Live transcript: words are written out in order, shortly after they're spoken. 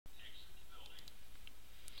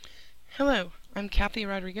Hello, I'm Kathy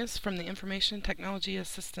Rodriguez from the Information Technology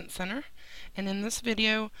Assistance Center, and in this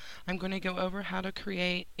video I'm going to go over how to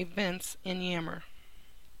create events in Yammer.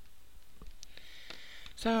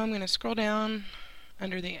 So I'm going to scroll down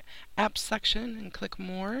under the Apps section and click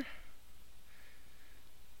More,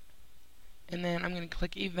 and then I'm going to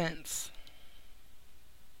click Events.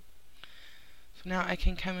 So now I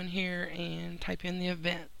can come in here and type in the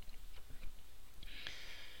event.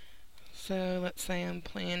 So let's say I'm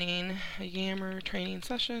planning a Yammer training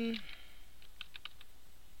session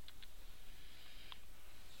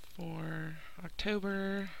for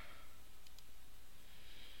October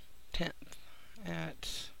 10th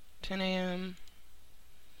at 10 a.m.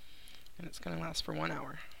 and it's going to last for 1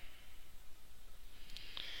 hour.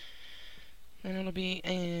 And it'll be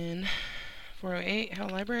in 408 Hell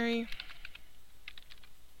Library,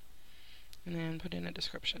 and then put in a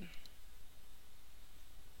description.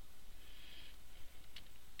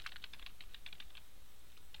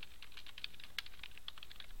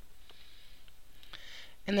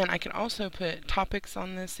 And then I can also put topics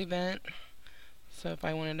on this event. So if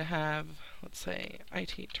I wanted to have, let's say,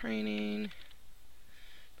 IT training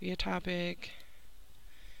be a topic,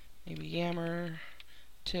 maybe Yammer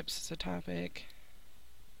tips is a topic,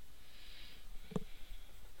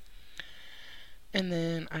 and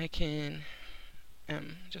then I can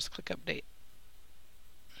just click update.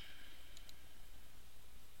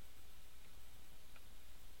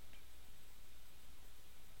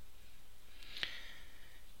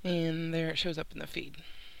 And there it shows up in the feed.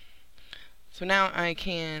 So now I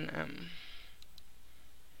can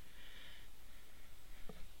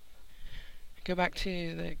go back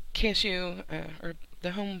to the KSU or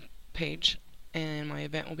the home page, and my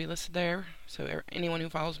event will be listed there, so anyone who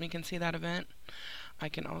follows me can see that event. I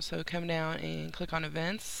can also come down and click on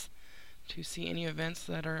events to see any events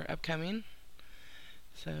that are upcoming.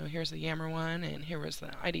 So here's the Yammer one, and here was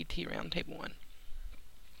the IDT Roundtable one.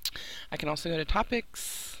 I can also go to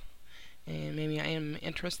topics, and maybe I am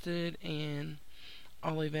interested in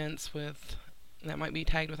all events that might be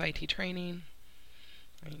tagged with IT training.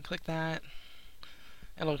 I can click that.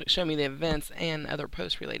 It'll show me the events and other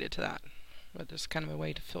posts related to that, but just kind of a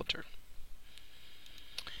way to filter.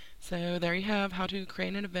 So there you have how to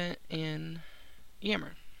create an event in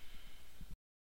Yammer.